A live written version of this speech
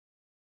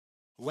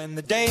When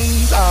the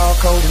days are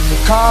cold and the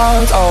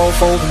cards all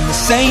fold and the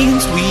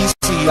saints we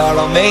see are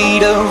all made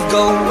of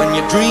gold, when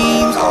your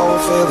dreams all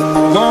fail and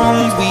the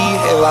wrongs we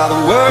hail are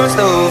the worst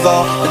of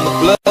all and the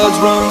bloods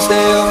run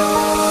stale.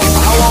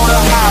 I wanna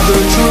hide the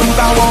truth,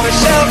 I wanna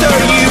shelter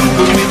you,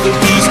 but with the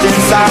beast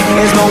inside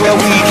there's nowhere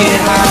we can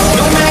hide.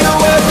 No matter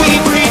what we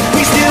breathe,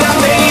 we still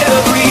are made of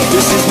greed.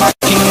 This is my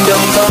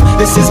kingdom come,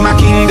 this is my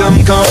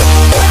kingdom come.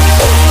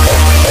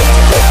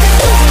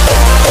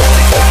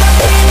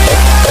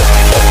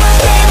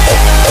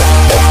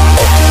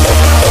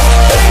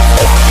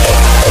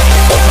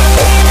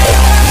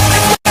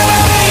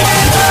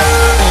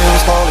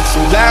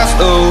 Last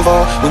of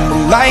all, when the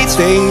lights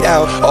fade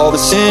out, all the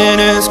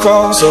sinners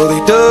crawl. So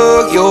they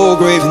dug your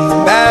grave in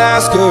the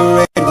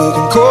masquerade,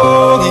 looking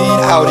cold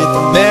and out at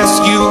the mess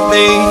you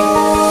made.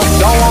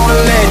 Don't wanna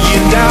let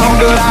you down,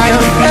 but I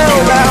am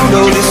hellbound.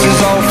 Oh, this is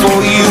all for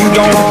you,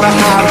 don't wanna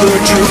hide the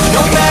truth.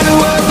 No matter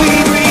what we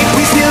breathe,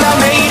 we still are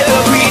made of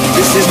greed.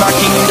 This is my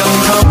kingdom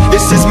come,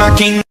 this is my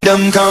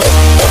kingdom come.